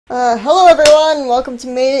Hello everyone! Welcome to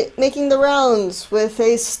Making the Rounds with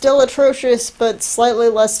a still atrocious but slightly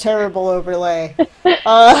less terrible overlay.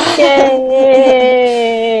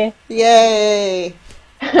 Yay! Yay!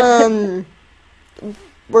 Um,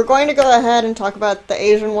 we're going to go ahead and talk about the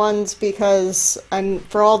Asian ones because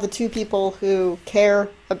for all the two people who care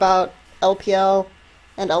about LPL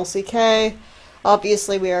and LCK,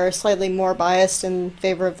 obviously we are slightly more biased in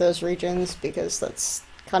favor of those regions because that's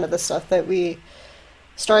kind of the stuff that we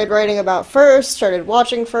started writing about first, started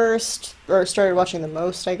watching the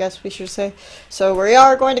most, I guess we should say. So we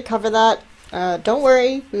are going to cover that. Don't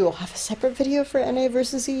worry, we will have a separate video for NA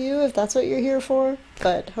versus EU if that's what you're here for,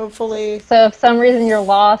 but hopefully... So if for some reason you're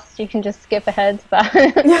lost, you can just skip ahead to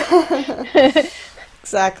that.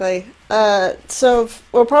 Exactly. So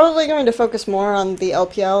we're probably going to focus more on the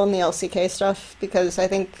LPL and the LCK stuff, because I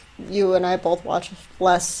think you and I both watch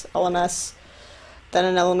less LMS than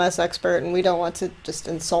an LMS expert, and we don't want to just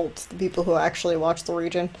insult the people who actually watch the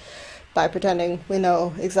region by pretending we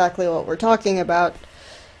know exactly what we're talking about.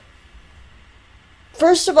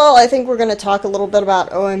 First of all, I think we're going to talk a little bit about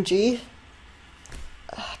OMG,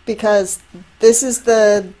 because this is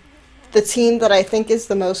the team that I think is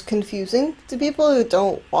the most confusing to people who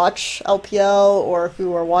don't watch LPL or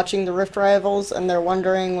who are watching the Rift Rivals and they're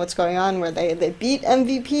wondering what's going on, where they beat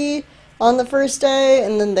MVP on the first day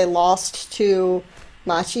and then they lost to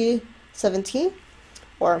Machi 17,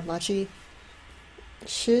 or Machi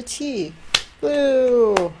Shiti.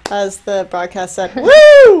 Woo! As the broadcast said, woo!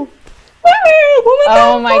 Woo!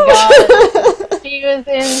 Oh my god. She was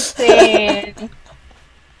insane.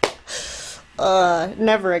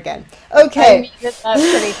 Never again. Okay. I muted that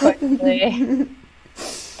pretty quickly.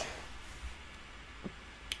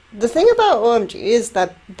 The thing about OMG is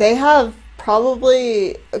that they have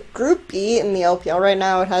probably a Group B in the LPL right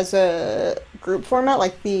now. It has a group format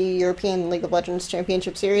like the European League of Legends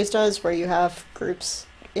Championship Series does, where you have groups,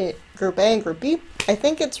 Group A and Group B. I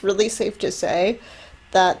think it's really safe to say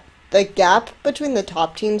that the gap between the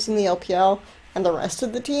top teams in the LPL and the rest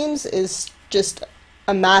of the teams is just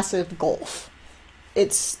a massive gulf.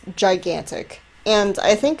 It's gigantic. And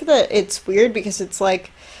I think that it's weird because it's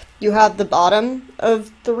like you have the bottom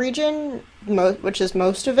of the region, which is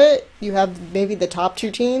most of it. You have maybe the top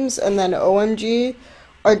two teams, and then OMG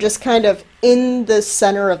are just kind of in the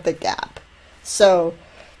center of the gap. So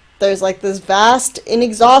there's like this vast,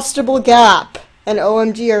 inexhaustible gap, and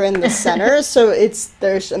OMG are in the center, so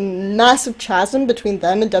there's a massive chasm between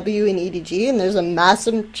them and W and EDG, and there's a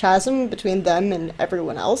massive chasm between them and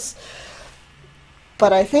everyone else.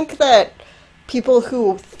 But I think that people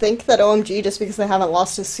who think that OMG, just because they haven't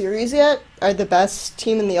lost a series yet, are the best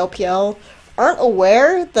team in the LPL aren't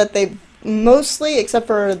aware that they've mostly, except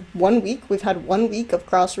for 1 week, we've had 1 week of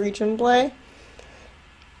cross-region play,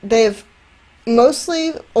 they've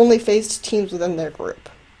mostly only faced teams within their group.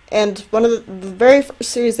 And one of the very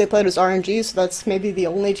first series they played was RNG, so that's maybe the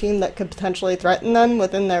only team that could potentially threaten them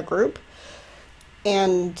within their group.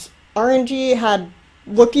 And RNG had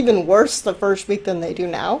looked even worse the first week than they do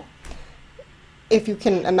now, if you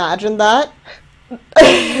can imagine that.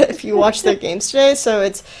 If you watch their games today, so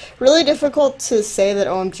it's really difficult to say that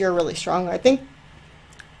OMG are really strong. I think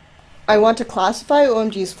I want to classify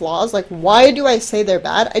OMG's flaws. Like, why do I say they're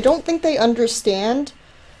bad? I don't think they understand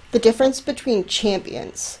the difference between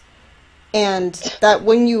champions, and that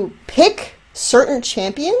when you pick certain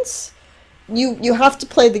champions, you have to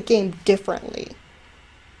play the game differently.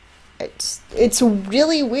 It's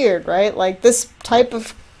really weird, right? Like, this type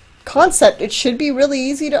of concept, it should be really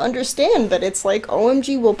easy to understand, but it's like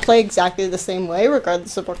OMG will play exactly the same way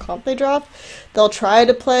regardless of what comp they drop. They'll try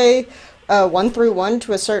to play 1-3-1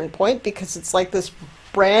 to a certain point because it's like this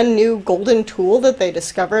brand new golden tool that they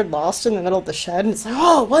discovered lost in the middle of the shed, and it's like,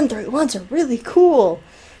 oh, 1-3-1s are really cool.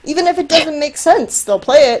 Even if it doesn't make sense, they'll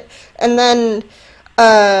play it, and then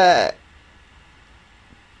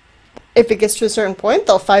if it gets to a certain point,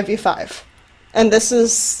 they'll 5v5. And this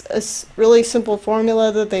is a really simple formula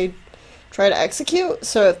that they try to execute.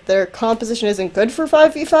 So if their composition isn't good for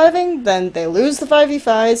 5v5ing, then they lose the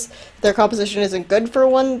 5v5s. If their composition isn't good for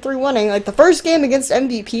 1-3-1ing, like the first game against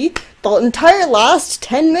MVP, the entire last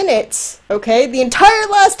 10 minutes, okay? The entire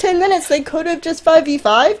last 10 minutes, they could have just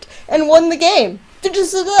 5v5'd and won the game.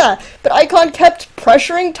 Just that. But Icon kept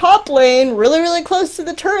pressuring top lane really, really close to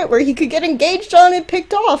the turret where he could get engaged on and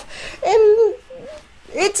picked off. And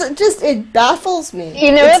it baffles me.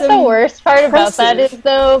 You know what the worst part about that is,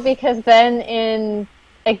 though? Because then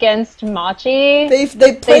against Machi, they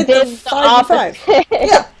played the 5v5.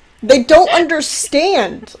 Yeah, they don't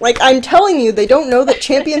understand. Like, I'm telling you, they don't know that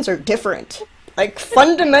champions are different. Like,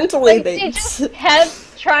 fundamentally, they just have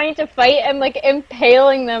trying to fight and like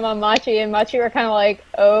impaling them on Machi, and Machi were kind of like,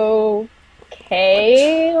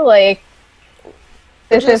 okay, like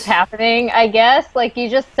this is happening, I guess. Like, you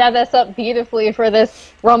just set us up beautifully for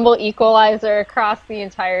this Rumble equalizer across the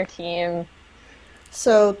entire team.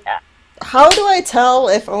 So, how do I tell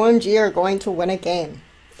if OMG are going to win a game?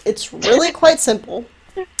 It's really quite simple.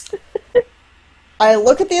 I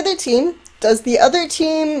look at the other team. Does the other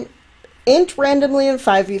team int randomly in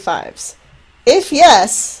 5v5s? If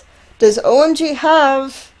yes, does OMG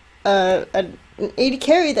have an AD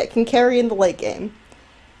carry that can carry in the late game?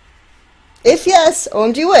 If yes,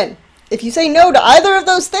 OMG win. If you say no to either of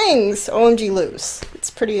those things, OMG lose. It's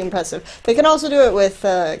pretty impressive. They can also do it with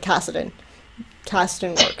Kassadin.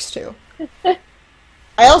 Kassadin works too.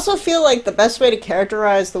 I also feel like the best way to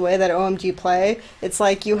characterize the way that OMG play, it's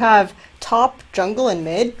like you have top, jungle, and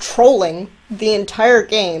mid trolling the entire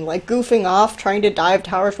game, like goofing off, trying to dive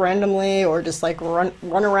towers randomly, or just like run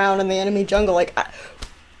around in the enemy jungle. Like,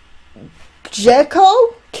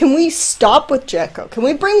 Gekko? Can we stop with Gekko? Can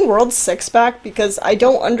we bring World 6 back? Because I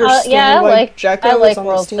don't understand why Gekko is on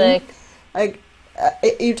this team. Like,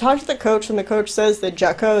 you talk to the coach, and the coach says that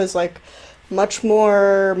Gekko is like much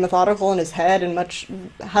more methodical in his head and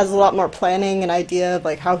has a lot more planning and idea of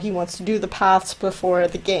like how he wants to do the paths before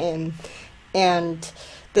the game, and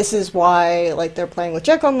this is why like they're playing with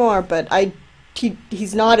Gekko more. But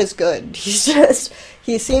he's not as good.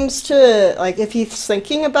 He seems to, like, if he's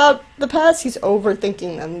thinking about the paths, he's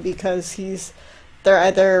overthinking them because they're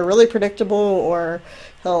either really predictable or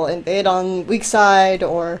he'll invade on weak side,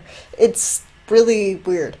 or it's really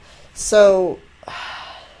weird. So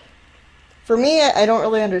for me, I don't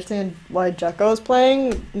really understand why Gekko is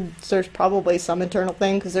playing. There's probably some internal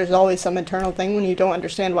thing, because there's always some internal thing when you don't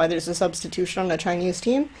understand why there's a substitution on a Chinese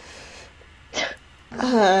team.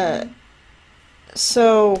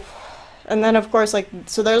 And then, of course, like,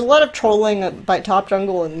 so there's a lot of trolling by top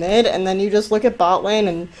jungle and mid, and then you just look at bot lane,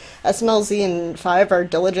 and SMLZ and 5 are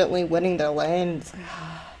diligently winning their lane. It's like,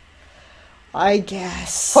 I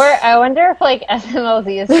guess. I wonder if, like,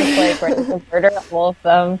 SMLZ is just, like, ready to murder all of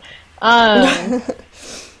them.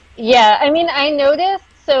 Yeah, I mean, I noticed,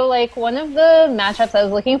 so, like, one of the matchups I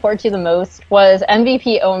was looking forward to the most was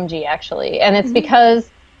MVP OMG, actually. And it's because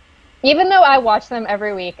even though I watch them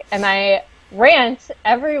every week, and I rant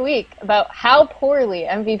every week about how poorly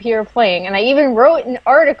MVP are playing, and I even wrote an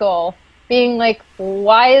article being like,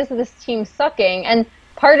 why is this team sucking? And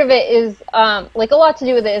part of it is, like, a lot to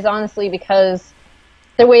do with it is honestly because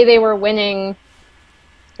the way they were winning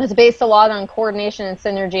was based a lot on coordination and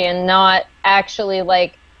synergy, and not actually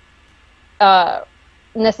like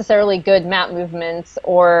necessarily good map movements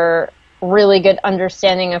or really good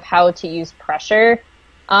understanding of how to use pressure.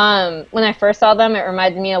 When I first saw them, it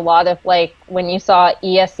reminded me a lot of like when you saw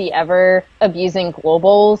ESC Ever abusing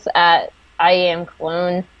globals at IAM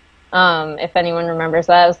Cologne. If anyone remembers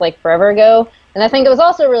that, it was like forever ago. And I think it was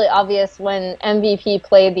also really obvious when MVP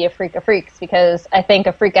played the Afrika Freaks, because I think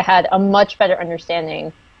Afrika had a much better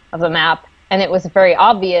understanding of the map, and it was very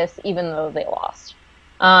obvious even though they lost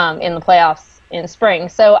in the playoffs in spring.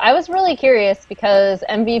 So I was really curious, because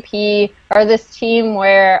MVP are this team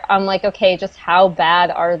where I'm like, okay, just how bad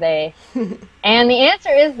are they? And the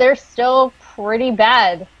answer is they're still pretty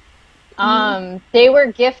bad. They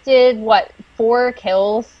were gifted, 4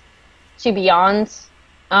 kills to Beyond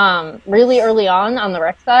really early on the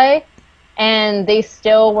Rek'Sai, and they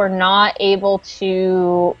still were not able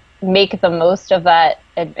to make the most of that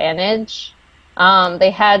advantage.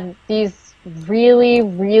 They had these really,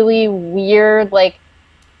 really weird, like,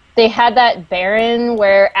 they had that Baron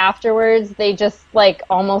where afterwards they just, like,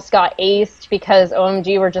 almost got aced because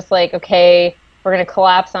OMG were just like, okay, we're going to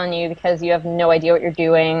collapse on you because you have no idea what you're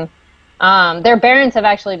doing. Their Barons have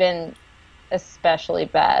actually been especially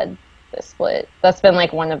bad this split. That's been,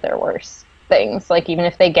 like, one of their worst things. Like, even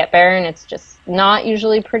if they get Baron, it's just not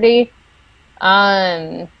usually pretty.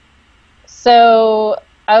 So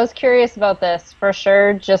I was curious about this for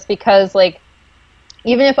sure, just because, like,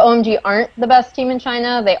 even if OMG aren't the best team in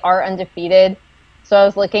China, they are undefeated. So I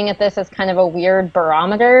was looking at this as kind of a weird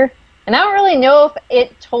barometer, and I don't really know if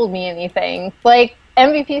it told me anything. Like,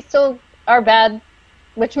 MVP still are bad,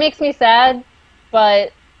 which makes me sad,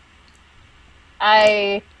 but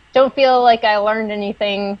I don't feel like I learned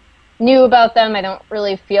anything new about them. I don't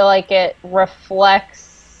really feel like it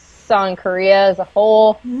reflects on Korea as a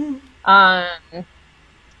whole.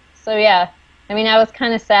 So yeah, I mean, I was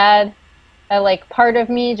kind of sad. Like, part of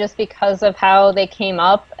me, just because of how they came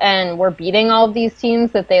up and were beating all of these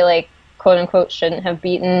teams that they, like, quote unquote shouldn't have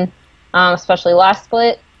beaten, especially last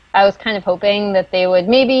split, I was kind of hoping that they would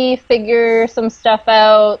maybe figure some stuff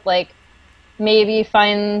out, like maybe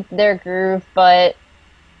find their groove, but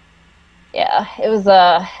yeah, it was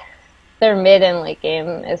their mid and late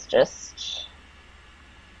game is just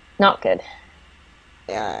not good.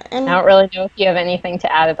 Yeah, I and don't really know if you have anything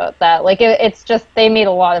to add about that. Like it's just they made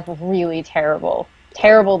a lot of really terrible,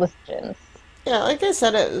 terrible decisions. yeah, like I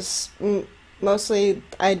said, it was mostly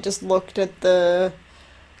I just looked at the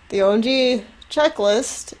OMG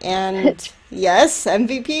checklist, and yes,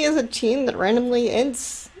 MVP is a team that randomly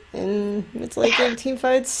ends in mid to late game team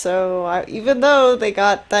fights. So even though they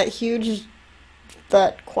got that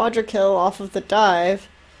quadra kill off of the dive,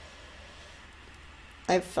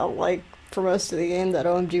 I felt like for most of the game that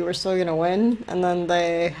OMG were still gonna win, and then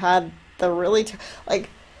they had the really like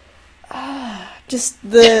just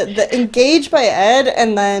the engage by Ed,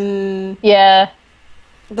 and then Yeah,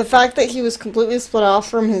 the fact that he was completely split off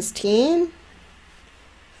from his team,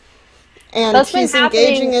 and that's been he's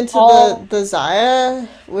engaging happening into the Zaya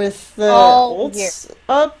with the all year. ults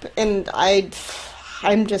up, and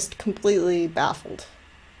I'm just completely baffled,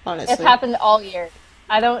 It's honestly. happened all year.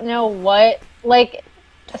 I don't know what like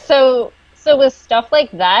so with stuff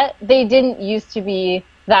like that, they didn't used to be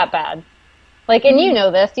that bad. Like, and you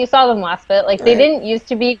know this, you saw them last bit. Like, they Right. didn't used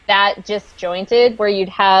to be that disjointed where you'd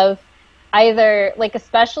have either, like,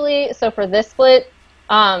 especially, so for this split,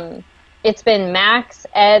 it's been Max,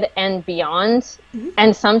 Ed, and Beyond.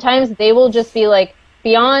 And sometimes they will just be like,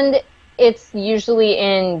 Beyond, it's usually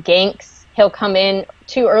in ganks. He'll come in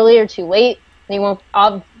too early or too late. And he won't,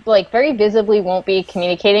 like, very visibly won't be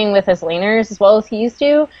communicating with his laners as well as he used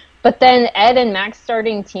to. But then Ed and Max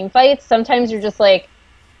starting team fights, sometimes you're just like,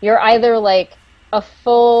 you're either like a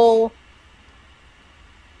full,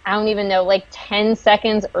 I don't even know, like 10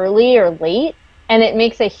 seconds early or late, and it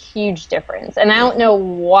makes a huge difference. And I don't know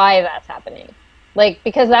why that's happening. Like,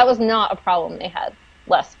 because that was not a problem they had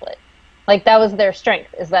last split. Like, that was their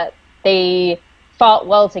strength, is that they fought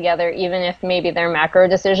well together, even if maybe their macro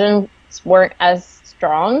decisions weren't as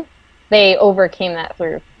strong. They overcame that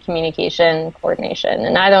through communication, coordination,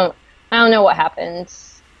 and I don't know what happened.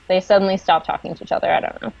 They suddenly stopped talking to each other. I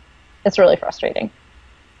don't know. It's really frustrating.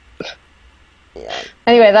 Yeah.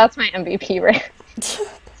 Anyway, that's my MVP rant.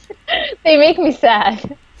 They make me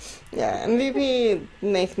sad. Yeah, MVP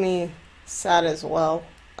make me sad as well.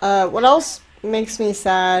 What else makes me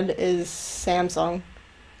sad is Samsung.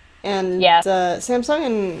 And Yeah. Samsung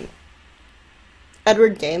and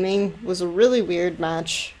Edward Gaming was a really weird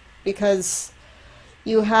match because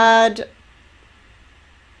you had.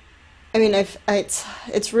 I mean,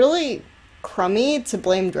 it's really crummy to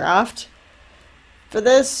blame draft for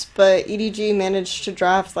this, but EDG managed to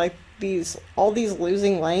draft like all these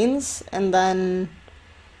losing lanes, and then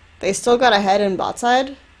they still got ahead in bot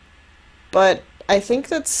side. But I think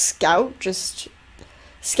that Scout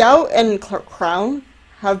and Crown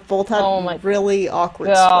have both Oh my had really awkward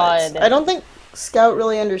splits. God. I don't think Scout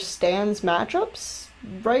really understands matchups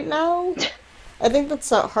right now. I think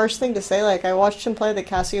that's a harsh thing to say. Like, I watched him play the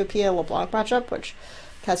Cassiopeia LeBlanc matchup, which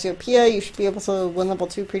Cassiopeia, you should be able to win level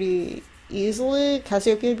 2 pretty easily.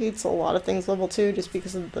 Cassiopeia beats a lot of things level 2 just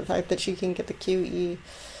because of the fact that she can get the QE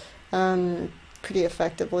pretty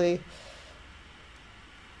effectively.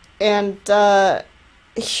 And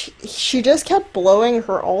she just kept blowing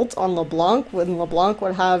her ult on LeBlanc when LeBlanc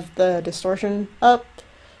would have the distortion up.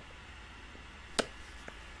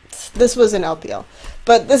 This was in LPL.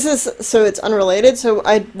 But this is, so it's unrelated, so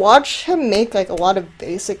I'd watch him make like a lot of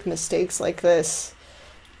basic mistakes like this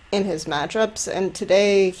in his matchups, and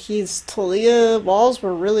today his Talia walls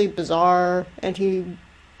were really bizarre, and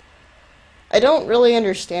I don't really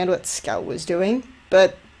understand what Scout was doing,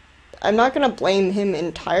 but I'm not gonna blame him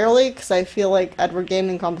entirely, because I feel like Edward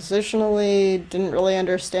Gaming compositionally didn't really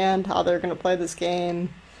understand how they're gonna play this game.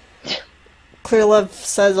 Clearlove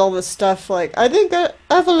says all this stuff like, I think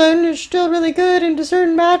Evelyn is still really good into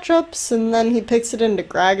certain matchups, and then he picks it into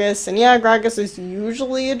Gragas, and yeah, Gragas is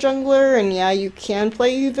usually a jungler, and yeah, you can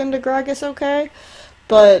play even to Gragas okay,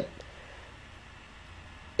 but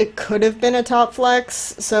it could have been a top flex,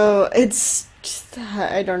 so it's just,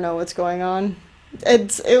 I don't know what's going on.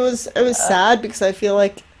 It was sad because I feel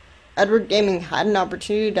like Edward Gaming had an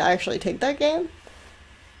opportunity to actually take that game.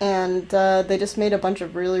 And they just made a bunch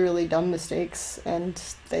of really, really dumb mistakes, and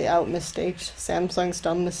they out-mistaked Samsung's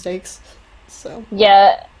dumb mistakes. So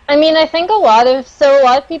Yeah. I mean, I think a lot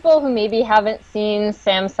of people who maybe haven't seen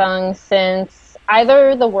Samsung since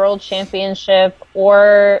either the World Championship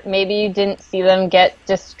or maybe you didn't see them get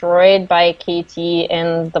destroyed by KT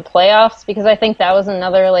in the playoffs, because I think that was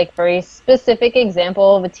another like very specific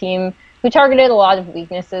example of a team who targeted a lot of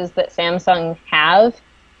weaknesses that Samsung have.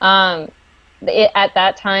 at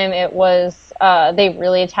that time it was they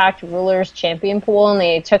really attacked Ruler's champion pool, and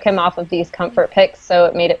they took him off of these comfort picks, so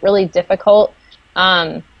it made it really difficult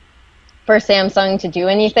for Samsung to do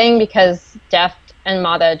anything because Deft and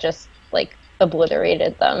Mata just like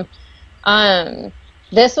obliterated them.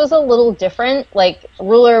 This was a little different. Like,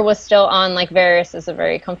 Ruler was still on, like, Varus is a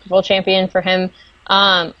very comfortable champion for him.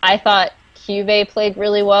 I thought Cuvée played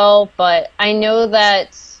really well, but I know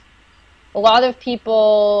that a lot of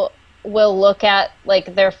people will look at,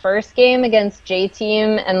 like, their first game against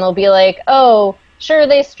J-Team and they'll be like, oh, sure,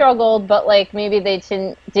 they struggled, but, like, maybe they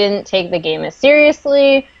didn't take the game as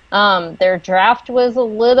seriously. Their draft was a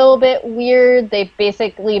little bit weird. They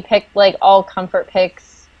basically picked, like, all comfort picks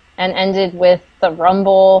and ended with the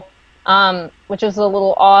Rumble, which was a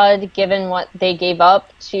little odd given what they gave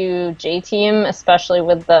up to J-Team, especially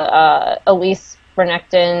with the Elise,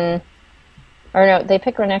 Renekton, or no, they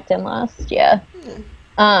picked Renekton last, yeah.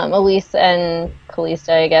 Elise and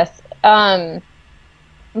Kalista, I guess. But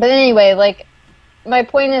anyway, like, my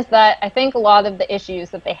point is that I think a lot of the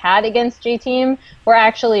issues that they had against J-Team were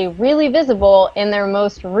actually really visible in their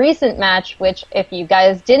most recent match, which, if you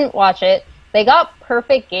guys didn't watch it, they got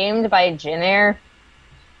perfect gamed by Jin.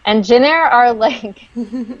 And Jin are, like,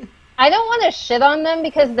 I don't want to shit on them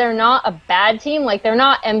because they're not a bad team. Like, they're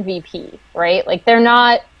not MVP, right? Like, they're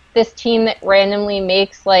not this team that randomly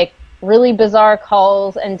makes, like, really bizarre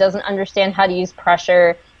calls and doesn't understand how to use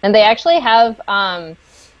pressure. And they actually have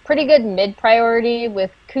pretty good mid-priority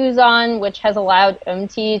with Kuzan, which has allowed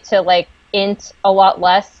Umti to, like, int a lot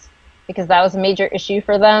less because that was a major issue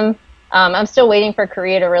for them. I'm still waiting for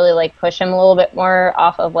Korea to really, like, push him a little bit more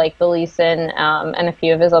off of, like, the Lee Sin, and a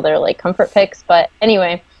few of his other, like, comfort picks. But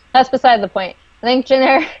anyway, that's beside the point. I think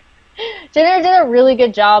Jin did a really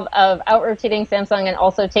good job of out-rotating Samsung and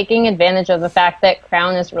also taking advantage of the fact that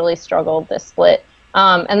Crown has really struggled this split.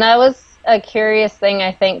 And that was a curious thing,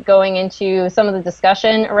 I think, going into some of the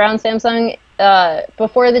discussion around Samsung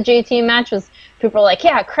before the J-Team match was people were like,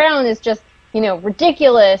 yeah, Crown is just, you know,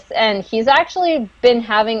 ridiculous, and he's actually been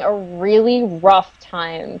having a really rough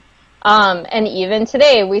time. And even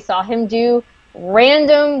today, we saw him do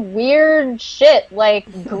random weird shit, like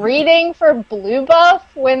greeting for blue buff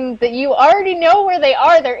when you already know where they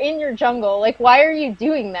are. They're in your jungle. Like, why are you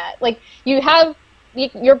doing that? Like,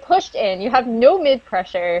 you're pushed in. You have no mid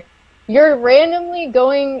pressure. You're randomly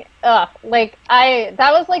going that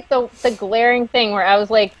was like the glaring thing where I was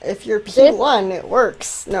like, if you're P1, it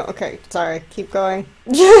works. No, okay, sorry, keep going.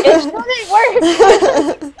 It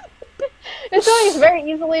shouldn't work. It's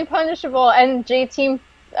very easily punishable, and J-Team,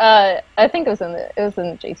 I think it was in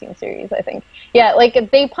the J-Team series, I think. Yeah,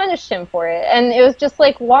 like, they punished him for it, and it was just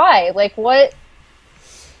like, why? Like, what?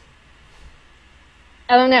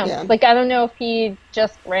 I don't know. Yeah. Like, I don't know if he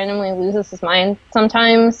just randomly loses his mind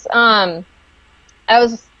sometimes. I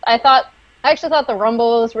actually thought the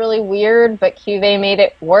Rumble was really weird, but Cuvée made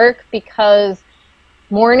it work because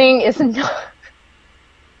Morning is not...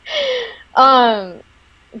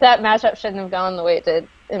 that matchup shouldn't have gone the way it did,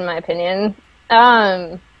 in my opinion.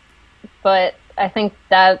 But I think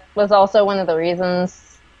that was also one of the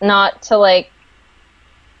reasons not to, I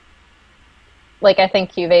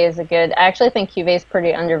think Cuvée is I actually think Cuvée is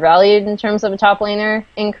pretty undervalued in terms of a top laner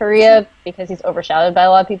in Korea because he's overshadowed by a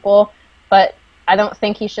lot of people. But I don't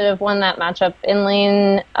think he should have won that matchup in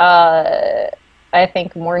lane. I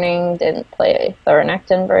think Morning didn't play the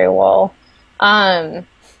Renekton very well. And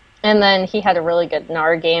then he had a really good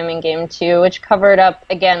Gnar game in game 2, which covered up,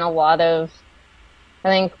 again, a lot of, I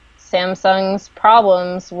think, Samsung's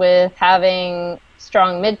problems with having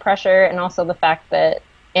strong mid pressure, and also the fact that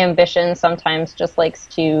Ambition sometimes just likes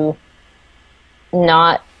to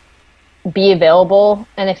not be available,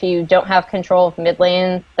 and if you don't have control of mid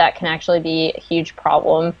lane, that can actually be a huge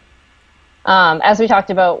problem. As we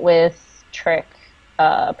talked about with Trick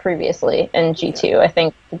previously in G2, I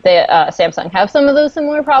think Samsung have some of those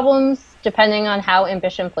similar problems depending on how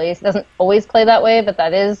Ambition plays. He doesn't always play that way, but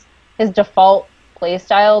that is his default play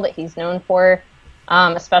style that he's known for,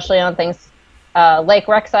 especially on things like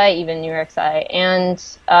Rek'Sai, even new Rek'Sai, and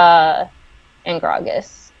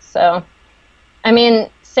Gragas. So, I mean,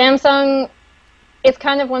 Samsung, it's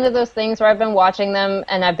kind of one of those things where I've been watching them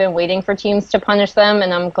and I've been waiting for teams to punish them,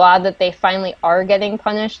 and I'm glad that they finally are getting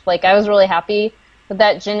punished. Like, I was really happy with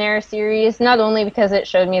that Jin series, not only because it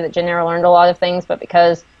showed me that Jin learned a lot of things, but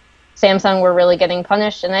because Samsung were really getting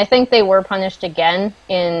punished, and I think they were punished again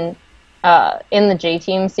in the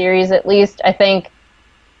J-Team series, at least. I think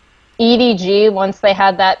EDG, once they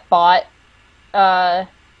had that bot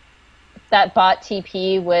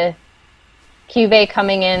TP with Cuvée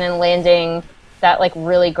coming in and landing that, like,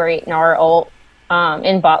 really great Gnar ult,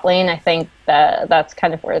 in bot lane, I think that's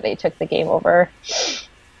kind of where they took the game over.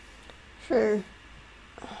 Sure.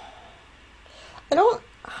 I don't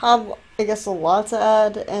have, I guess, a lot to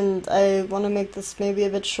add, and I want to make this maybe a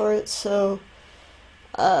bit short, so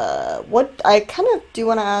what I kind of do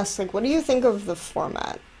want to ask, like, what do you think of the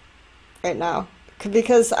format right now?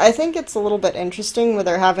 Because I think it's a little bit interesting where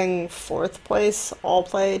they're having fourth place all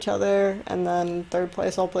play each other, and then third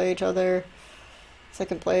place all play each other,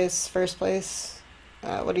 second place, first place.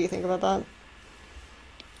 What do you think about that?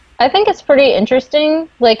 I think it's pretty interesting.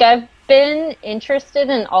 Like, I've been interested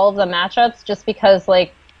in all of the matchups just because,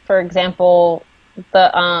 like, for example,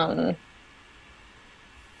 the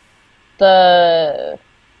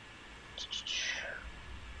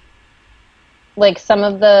like some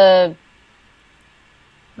of the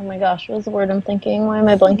oh my gosh, what was the word I'm thinking? Why am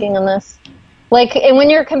I blanking on this? Like, and when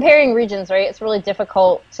you're comparing regions, right, it's really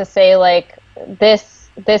difficult to say like this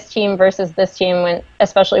team versus this team when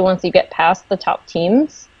especially once you get past the top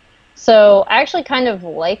teams. So I actually kind of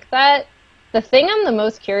like that. The thing I'm the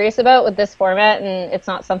most curious about with this format, and it's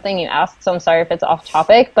not something you asked, so I'm sorry if it's off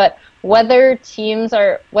topic, but whether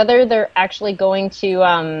they're actually going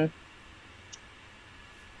to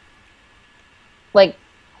like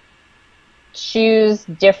choose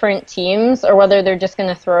different teams, or whether they're just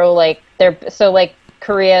going to throw like like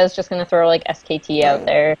Korea is just going to throw like SKT out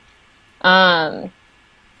there. Well,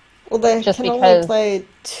 they Just can only because, play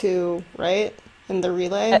two, right? In the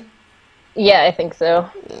relay. yeah, I think so.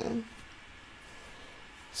 Yeah.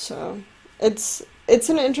 So it's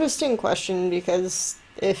an interesting question because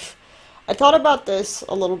if I thought about this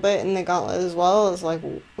a little bit in the gauntlet as well, as like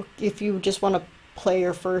if you just want to play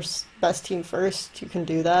your first best team first, you can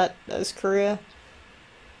do that as Korea.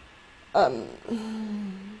 Um,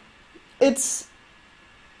 it's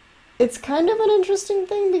it's kind of an interesting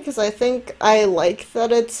thing because I think I like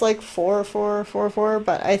that it's like 4-4-4-4,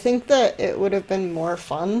 but I think that it would have been more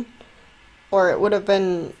fun or it would have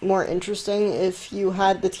been more interesting if you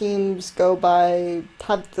had the teams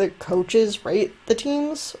have the coaches rate the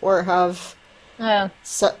teams or have Yeah.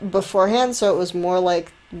 set beforehand, so it was more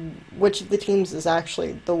like which of the teams is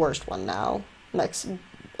actually the worst one now, next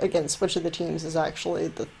against which of the teams is actually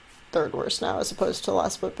the third worst now, as opposed to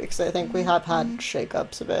last split, because I think we have had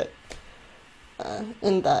shakeups a bit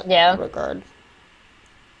in that Yeah. regard.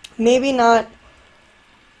 Maybe not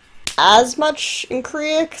as much in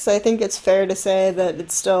Korea, because I think it's fair to say that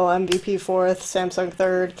it's still MVP fourth, Samsung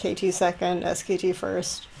third, KT second, SKT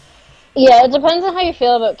first. Yeah, it depends on how you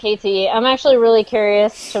feel about KT. I'm actually really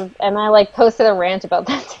curious and I like posted a rant about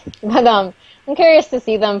that, but I'm curious to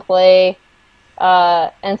see them play,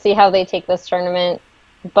 and see how they take this tournament.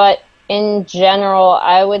 But in general,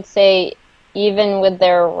 I would say even with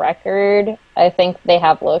their record, I think they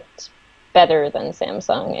have looked better than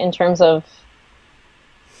Samsung in terms of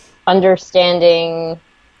understanding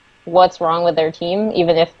what's wrong with their team,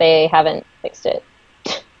 even if they haven't fixed it.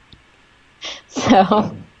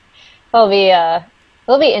 So it'll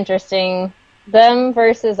be interesting. Them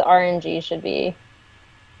versus RNG should be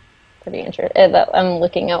pretty interesting. I'm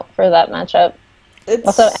looking out for that matchup.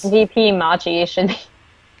 Also, It's MVP Machi should be.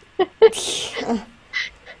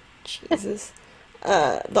 Jesus.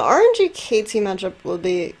 The RNG KT matchup will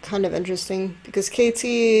be kind of interesting because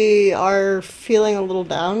KT are feeling a little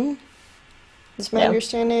down, is my Yeah.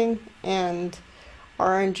 understanding, and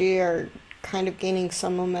RNG are kind of gaining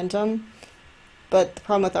some momentum. But the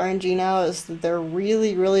problem with RNG now is that they're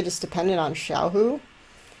really, really just dependent on Xiaohu.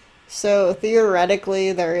 So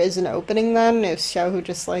theoretically, there is an opening then if Xiaohu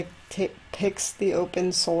just like picks the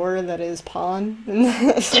open sore that is pawn.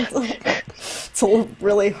 It's a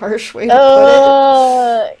really harsh way to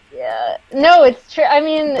put Yeah. No, it's true. I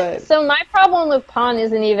mean, but so my problem with Pawn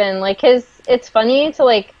isn't even like his. It's funny to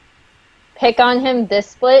like pick on him this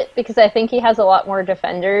split because I think he has a lot more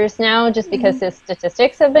defenders now just because his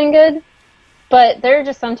statistics have been good. But there are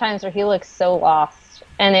just some times where he looks so lost,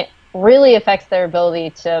 and it really affects their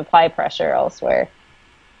ability to apply pressure elsewhere.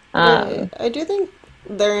 I do think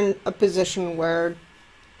they're in a position where,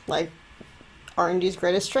 like, R&D's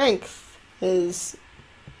greatest strength is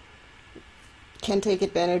can take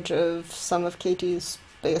advantage of some of KT's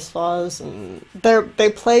biggest flaws, and they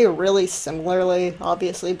play really similarly.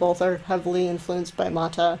 Obviously, both are heavily influenced by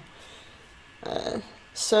Mata,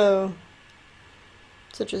 so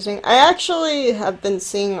it's interesting. I actually have been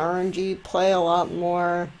seeing RNG play a lot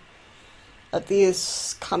more at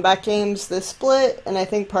these comeback games this split, and I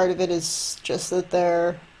think part of it is just that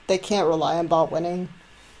they can't rely on bot winning,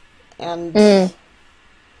 and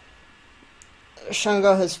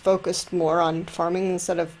Shango has focused more on farming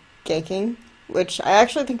instead of ganking, which I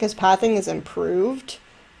actually think his pathing is improved,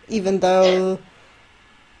 even though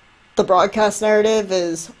the broadcast narrative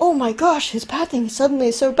is, oh my gosh, his pathing is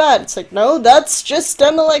suddenly so bad. It's like, no, that's just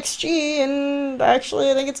MLXG, and actually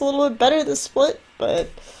I think it's a little bit better this split, but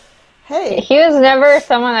hey. He was never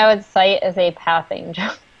someone I would cite as a pathing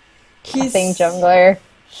jungler.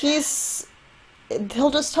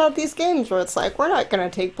 He'll just have these games where it's like, we're not going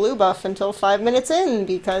to take blue buff until 5 minutes in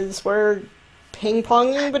because we're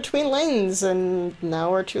ping-ponging between lanes, and now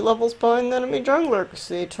we're 2 levels behind the enemy jungler because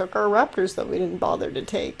they took our raptors that we didn't bother to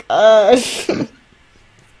take. And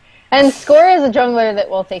Score is a jungler that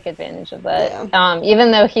will take advantage of that. Yeah.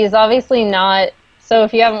 Even though he's obviously not... So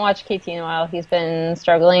if you haven't watched KT in a while, he's been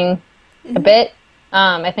struggling a bit.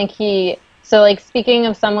 I think he... So, like, speaking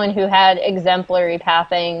of someone who had exemplary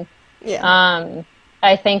pathing, I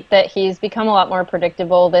think that he's become a lot more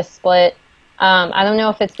predictable this split. I don't know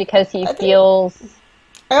if it's because he feels...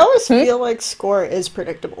 I always feel like Score is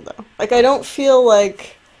predictable, though. Like, I don't feel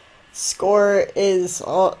like Score is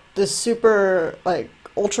the super, like,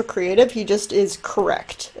 ultra creative. He just is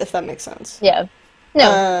correct, if that makes sense. Yeah.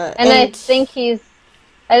 No. And I think he's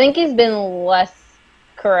been less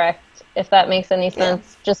correct, if that makes any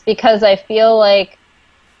sense. Yeah. Just because I feel like...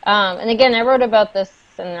 and again, I wrote about this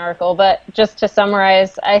in an article, but just to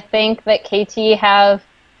summarize, I think that KT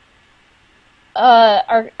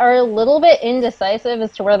are a little bit indecisive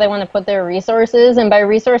as to where they want to put their resources, and by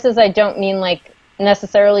resources I don't mean like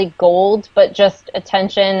necessarily gold, but just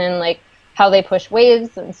attention and like how they push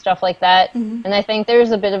waves and stuff like that. And I think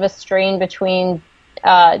there's a bit of a strain between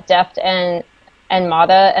Deft and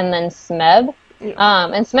Mata, and then Smeb.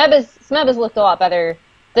 And Smeb has looked a lot better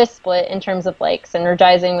this split in terms of like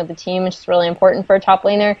synergizing with the team, which is really important for a top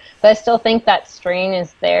laner, but I still think that strain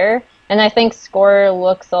is there. And I think Score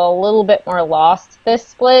looks a little bit more lost this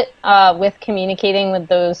split with communicating with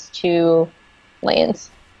those 2 lanes.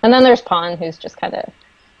 And then there's Pawn, who's just kind of,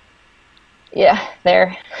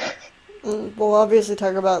 there. We'll obviously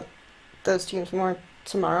talk about those teams more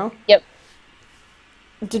tomorrow. Yep.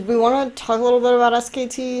 Did we want to talk a little bit about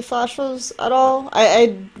SKT Flashes at all?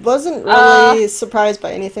 I wasn't really surprised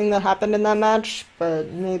by anything that happened in that match, but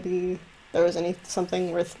maybe there was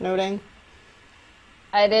something worth noting.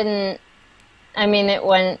 I mean, it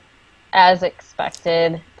went as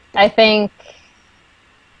expected. I think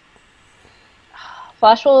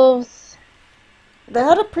Flash Wolves... They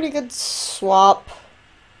had a pretty good swap,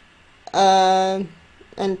 and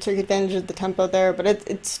took advantage of the tempo there, but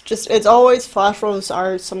it's always Flash Wolves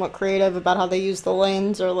are somewhat creative about how they use the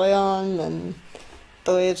lanes early on, and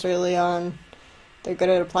the waves early on. They're good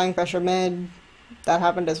at applying pressure mid. That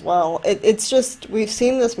happened as well. It's just, we've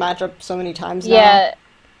seen this matchup so many times now. Yeah.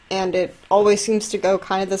 And it always seems to go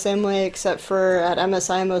kind of the same way, except for at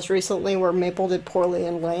MSI most recently, where Maple did poorly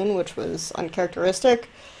in lane, which was uncharacteristic.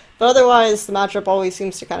 But otherwise, the matchup always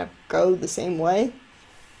seems to kind of go the same way.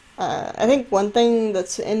 I think one thing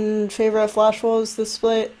that's in favor of Flash Wolves this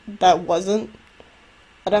split that wasn't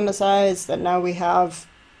at MSI is that now we have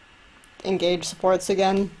engaged supports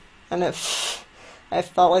again, and if I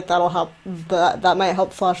felt like that'll help, that might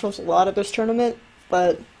help Flash Wolves a lot at this tournament,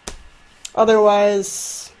 but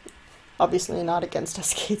otherwise, obviously not against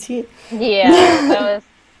SKT. Yeah,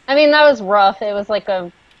 that was rough. It was like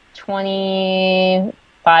a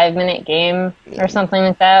 25-minute game or something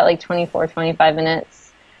like that, like 24, 25 minutes.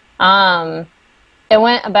 It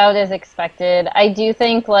went about as expected. I do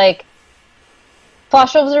think, like,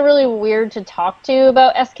 Flash Wolves are really weird to talk to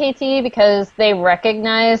about SKT because they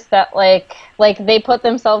recognize that, like they put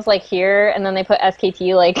themselves, like, here, and then they put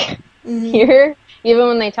SKT, like, here, even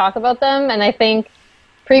when they talk about them. And I think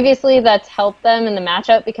previously that's helped them in the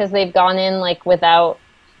matchup because they've gone in, like, without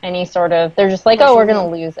any sort of... They're just like, oh, we're going to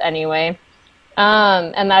lose anyway.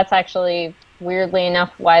 And that's actually, weirdly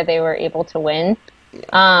enough, why they were able to win.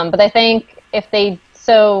 But I think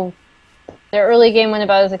so their early game went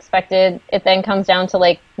about as expected. It then comes down to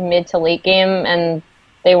like mid to late game, and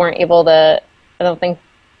they weren't able to, I don't think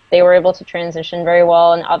they were able to transition very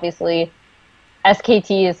well. And obviously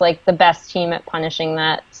SKT is like the best team at punishing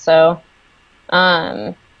that. So,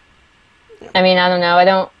 I mean, I don't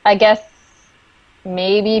know. I guess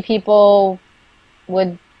maybe people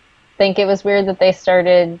would think it was weird that they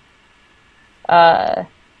started, Peanut?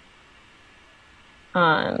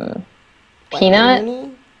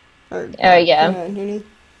 Yeah. And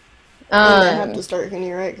they have to start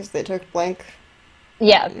Huni, right? Because they took Blank.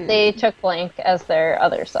 Yeah, they took Blank as their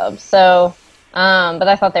other sub. So, but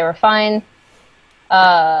I thought they were fine.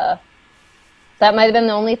 That might have been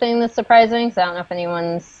the only thing that's surprising, because I don't know if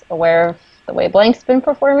anyone's aware of the way Blank's been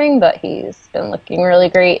performing, but he's been looking really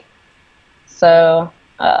great. So,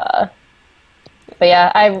 but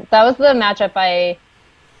yeah, that was the matchup I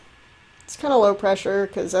It's kind of low pressure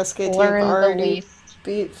because SKT have Learn the already least.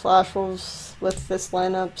 beat Flash Wolves with this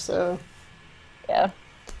lineup, so Yeah.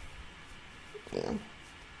 yeah.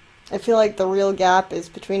 I feel like the real gap is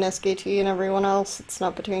between SKT and everyone else. It's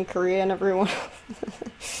not between Korea and everyone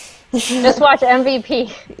else. Just watch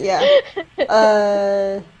MVP. Yeah.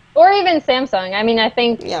 Uh, Or even Samsung. I mean, I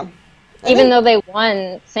think yeah. I even think though they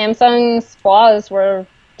won, Samsung's flaws were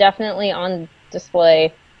definitely on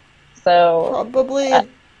display. So, uh, probably,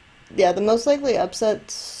 yeah, the most likely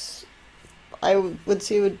upsets would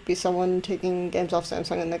see would be someone taking games off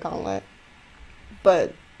Samsung in the gauntlet.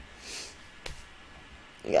 But,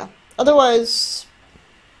 yeah. Otherwise,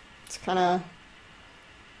 it's kind of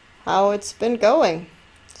how it's been going.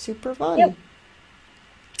 Super yep.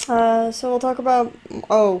 fun. So we'll talk about,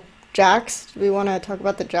 Jax. Do we want to talk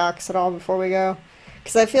about the Jax at all before we go?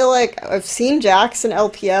 Because I feel like I've seen Jax in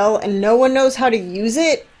LPL and no one knows how to use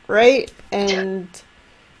it, right? And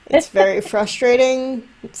it's very frustrating.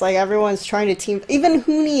 It's like everyone's trying to team, even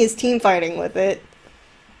Huni is team fighting with it.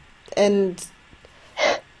 And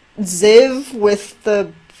Ziv with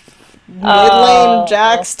the mid lane Oh,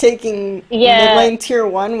 Jax taking mid yeah. lane tier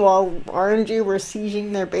 1 while RNG were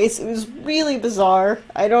sieging their base. It was really bizarre.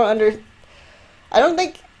 I don't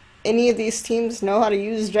think any of these teams know how to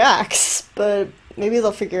use Jax, but maybe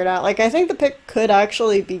they'll figure it out. Like, I think the pick could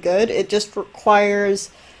actually be good. It just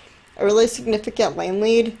requires a really significant lane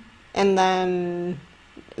lead and then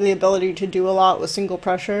the ability to do a lot with single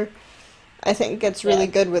pressure. I think it's really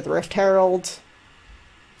Yeah. good with Rift Herald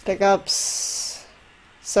pickups.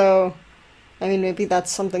 So, I mean, maybe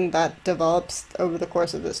that's something that develops over the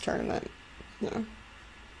course of this tournament. Yeah.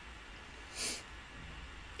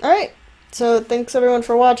 Alright, so thanks everyone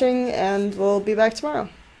for watching, and we'll be back tomorrow.